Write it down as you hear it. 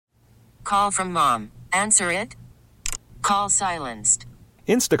call from mom. Answer it. Call silenced.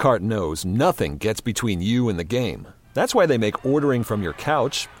 Instacart knows nothing gets between you and the game. That's why they make ordering from your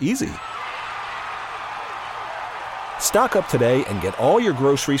couch easy. Stock up today and get all your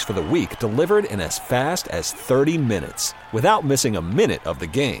groceries for the week delivered in as fast as 30 minutes without missing a minute of the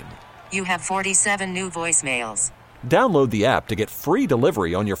game. You have 47 new voicemails. Download the app to get free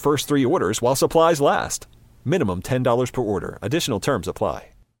delivery on your first 3 orders while supplies last. Minimum $10 per order. Additional terms apply.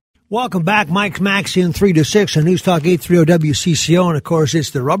 Welcome back. Mike Maxion, 3 to 6 on News Talk 830 WCCO. And, of course, it's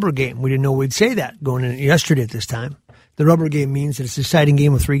the rubber game. We didn't know we'd say that going in yesterday at this time. The rubber game means that it's a deciding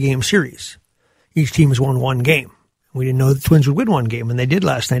game of 3-game series. Each team has won 1 game. We didn't know the Twins would win 1 game, and they did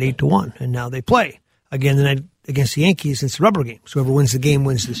last night 8-1. And now they play again tonight against the Yankees. It's a rubber game. So whoever wins the game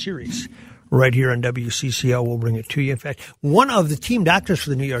wins the series. Right here on WCCO, we'll bring it to you. In fact, one of the team doctors for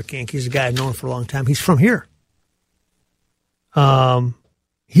the New York Yankees, a guy I've known for a long time, he's from here.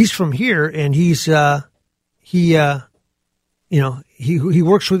 He's from here, and he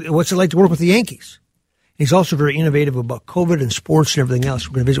works with, what's it like to work with the Yankees? He's also very innovative about COVID and sports and everything else.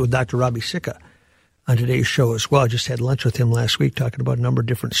 We're going to visit with Dr. Robbie Sicca on today's show as well. I just had lunch with him last week talking about a number of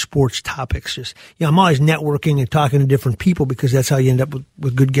different sports topics. I'm always networking and talking to different people because that's how you end up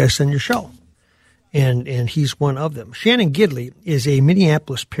with good guests on your show. And he's one of them. Shannon Gidley is a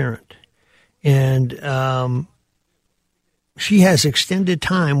Minneapolis parent, and she has extended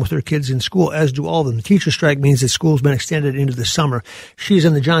time with her kids in school, as do all of them. The teacher strike means that school's been extended into the summer. She's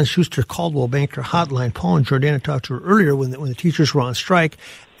on the John Schuster Caldwell Banker hotline. Paul and Jordana talked to her earlier when the teachers were on strike.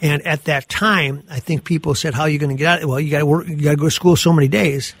 And at that time, I think people said, how are you going to get out? Well, you got to work, you got to go to school so many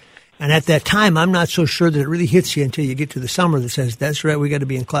days. And at that time, I'm not so sure that it really hits you until you get to the summer that says, that's right, we got to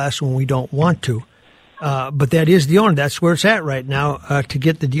be in class when we don't want to. But that is the owner. That's where it's at right now to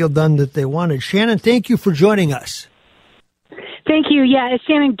get the deal done that they wanted. Shannon, thank you for joining us. Thank you. Yeah, it's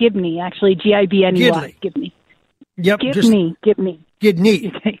Shannon Gibney, actually, Gibney. Gibney. Yep. Gibney.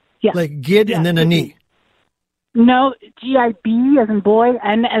 Gidney. Yeah. Like Gid and then a knee. No, G-I-B as in boy,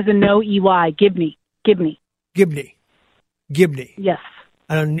 and as in no E-Y. Gibney. Yes.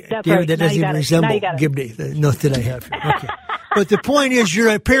 I don't. That doesn't even resemble Gibney, the note that I have here. Okay. But the point is, you're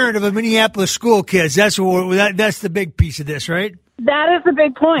a parent of a Minneapolis school kids. That's the big piece of this, right? That is the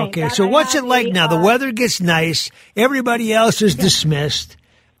big point. Okay, so what's it like now? The weather gets nice. Everybody else is dismissed.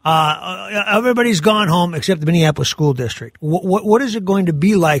 Everybody's gone home except the Minneapolis School District. What is it going to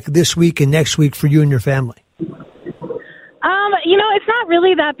be like this week and next week for you and your family? It's not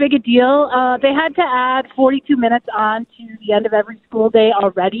really that big a deal. They had to add 42 minutes on to the end of every school day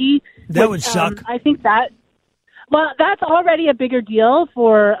already. That would suck. I think that's already a bigger deal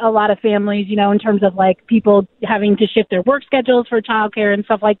for a lot of families, in terms of like people having to shift their work schedules for childcare and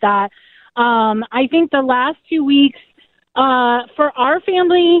stuff like that. I think the last 2 weeks for our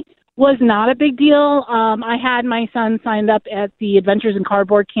family was not a big deal. I had my son signed up at the Adventures in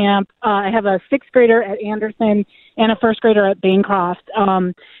Cardboard camp. I have a 6th grader at Anderson and a 1st grader at Bancroft.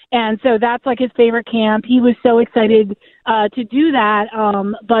 And so that's like his favorite camp. He was so excited to do that.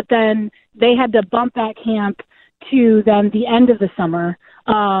 But then they had to bump that camp to then the end of the summer,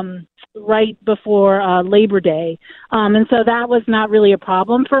 right before Labor Day. And so that was not really a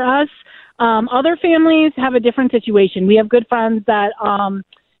problem for us. Other families have a different situation. We have good friends that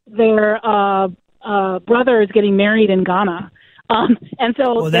their brother is getting married in Ghana. And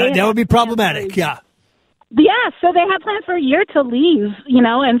so that would be problematic. Yeah. Yeah. So they had plans for a year to leave,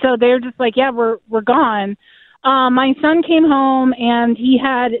 and so they're just like, yeah, we're gone. My son came home and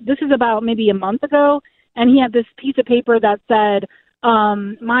this is about maybe a month ago, and he had this piece of paper that said,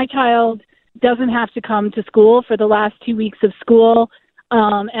 my child doesn't have to come to school for the last 2 weeks of school.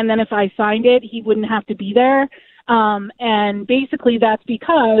 And then if I signed it, he wouldn't have to be there. And basically that's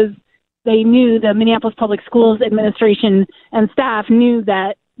because they knew, the Minneapolis Public Schools administration and staff knew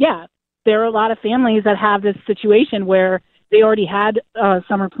that, yeah, there are a lot of families that have this situation where they already had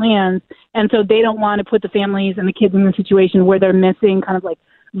summer plans. And so they don't want to put the families and the kids in the situation where they're missing kind of like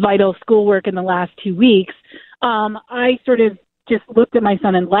vital schoolwork in the last 2 weeks. I sort of just looked at my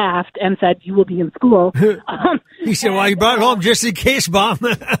son and laughed and said, you will be in school. He said, well, you brought it home just in case, Mom.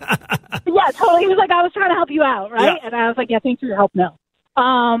 Yeah, totally. He was like, I was trying to help you out, right? Yeah. And I was like, yeah, thanks for your help, no.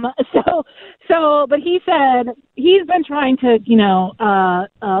 But he said he's been trying to,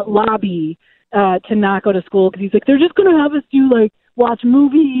 lobby to not go to school because he's like, they're just going to have us do like watch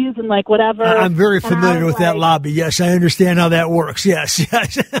movies and like whatever. I'm very familiar with that lobby. Yes, I understand how that works. Yes.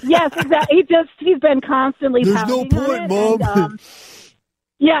 Yes, exactly. He's been constantly. There's no point, Mom. And,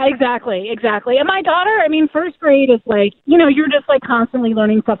 yeah, exactly. And my daughter, 1st grade is like, you're just like constantly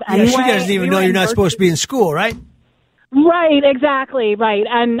learning stuff anyway. Yeah, she doesn't even know you're not supposed to be in school, right? Right, exactly, right.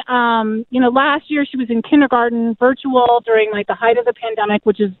 And, last year she was in kindergarten, virtual during like the height of the pandemic,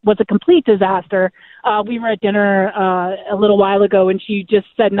 was a complete disaster. We were at dinner a little while ago, and she just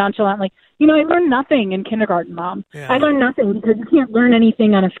said nonchalantly, I learned nothing in kindergarten, Mom. Yeah. I learned nothing because you can't learn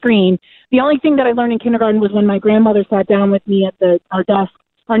anything on a screen. The only thing that I learned in kindergarten was when my grandmother sat down with me at our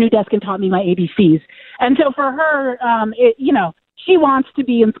new desk, and taught me my ABCs. And so for her, she wants to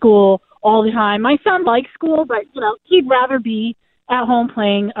be in school all the time. My son likes school, but he'd rather be at home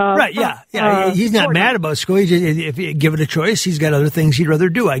playing. Right? Yeah. He's not mad about school. If you give it a choice, he's got other things he'd rather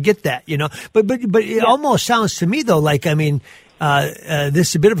do. I get that, But it almost sounds to me though like this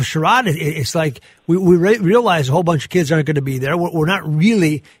is a bit of a charade. It's like we realize a whole bunch of kids aren't going to be there. We're not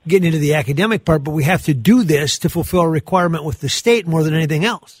really getting into the academic part, but we have to do this to fulfill a requirement with the state more than anything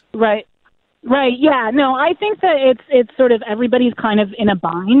else. Right. Right. Yeah. No, I think that it's sort of everybody's kind of in a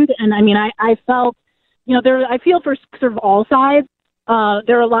bind. And I felt, I feel for sort of all sides.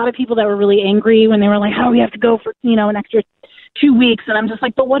 There are a lot of people that were really angry when they were like, we have to go for, an extra 2 weeks. And I'm just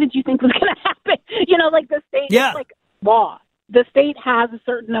like, but what did you think was going to happen? Like the state, is like law. The state has a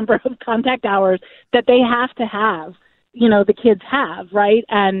certain number of contact hours that they have to have, the kids have. Right.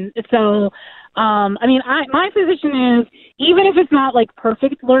 And so, my position is, even if it's not like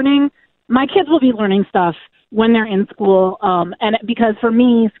perfect learning, my kids will be learning stuff when they're in school. And because for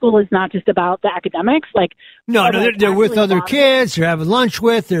me, school is not just about the academics. No, they're with other kids. They're having lunch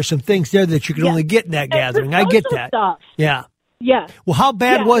with. There's some things there that you can only get in that gathering. I get that. Stuff. Yeah. Yeah. Well, how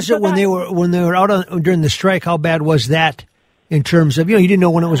bad was it when they were out during the strike? How bad was that in terms of, you didn't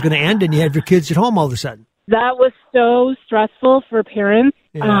know when it was going to end and you had your kids at home all of a sudden? That was so stressful for parents.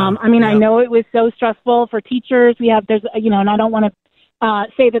 Yeah. I know it was so stressful for teachers. And I don't want to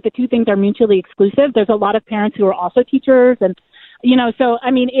say that the two things are mutually exclusive. There's a lot of parents who are also teachers. And,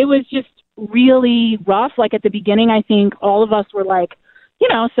 it was just really rough. Like at the beginning, I think all of us were like,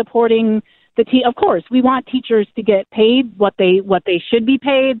 supporting the of course, we want teachers to get paid what they should be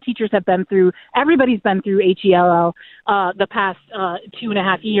paid. Everybody's been through HELL the past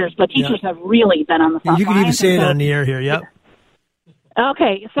 2.5 years, but teachers have really been on the front line. You can even say it on the air here. Yep.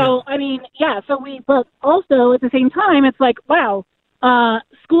 Okay. So, but also at the same time, it's like, wow,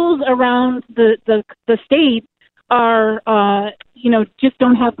 schools around the state are, just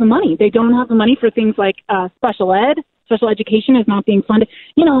don't have the money. They don't have the money for things like special ed. Special education is not being funded,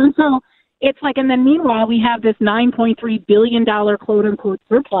 and so it's like, and then meanwhile, we have this $9.3 billion quote unquote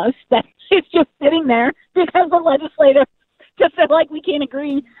surplus that is just sitting there because the legislature just said, like, we can't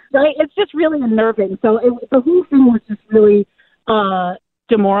agree, right? It's just really unnerving. So the whole thing was just really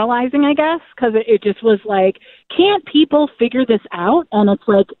demoralizing, I guess, because it just was like, can't people figure this out? And it's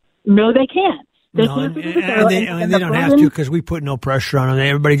like, no, they can't. They don't have to, because we put no pressure on them.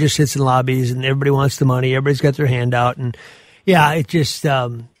 Everybody just sits in lobbies and everybody wants the money. Everybody's got their hand out. And yeah, it just,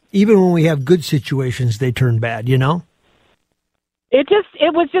 even when we have good situations, they turn bad, It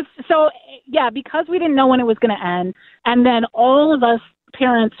was just so, yeah, because we didn't know when it was going to end. And then all of us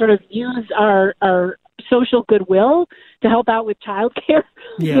parents sort of used our social goodwill to help out with childcare,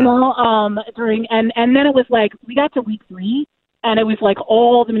 during, and then it was like, we got to week 3. And it was like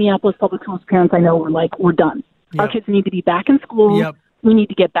all the Minneapolis public schools parents I know were like, we're done. Yep. Our kids need to be back in school. Yep. We need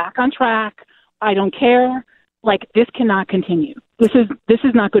to get back on track. I don't care. Like, this cannot continue. This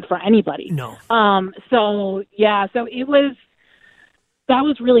is not good for anybody. No. So that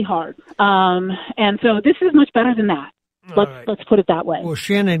was really hard. And so this is much better than that. Let's put it that way. Well,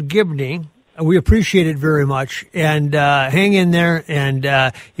 Shannon Gibney, we appreciate it very much, and hang in there. And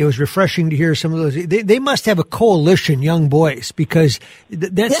it was refreshing to hear some of those. They must have a coalition, young boys, because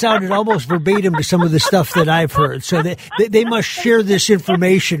that sounded almost verbatim to some of the stuff that I've heard. So they must share this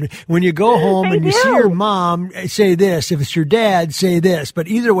information when you go home and you see your mom say this. If it's your dad, say this. But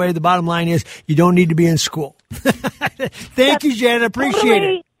either way, the bottom line is you don't need to be in school. Thank you, Jen. I appreciate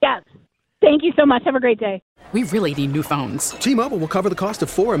it. Yes. Thank you so much. Have a great day. We really need new phones. T-Mobile will cover the cost of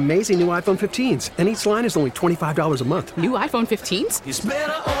 4 amazing new iPhone 15s, and each line is only $25 a month. New iPhone 15s? It's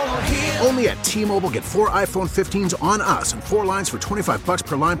better over here. Only at T-Mobile, get 4 iPhone 15s on us and 4 lines for $25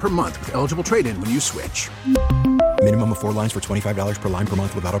 per line per month with eligible trade-in when you switch. Minimum of 4 lines for $25 per line per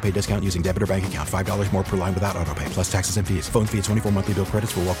month with autopay discount using debit or bank account. $5 more per line without autopay, plus taxes and fees. Phone fee at 24 monthly bill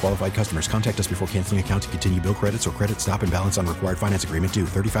credits for well-qualified customers. Contact us before canceling account to continue bill credits or credit stop and balance on required finance agreement due.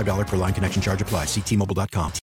 $35 per line connection charge applies. See T-Mobile.com.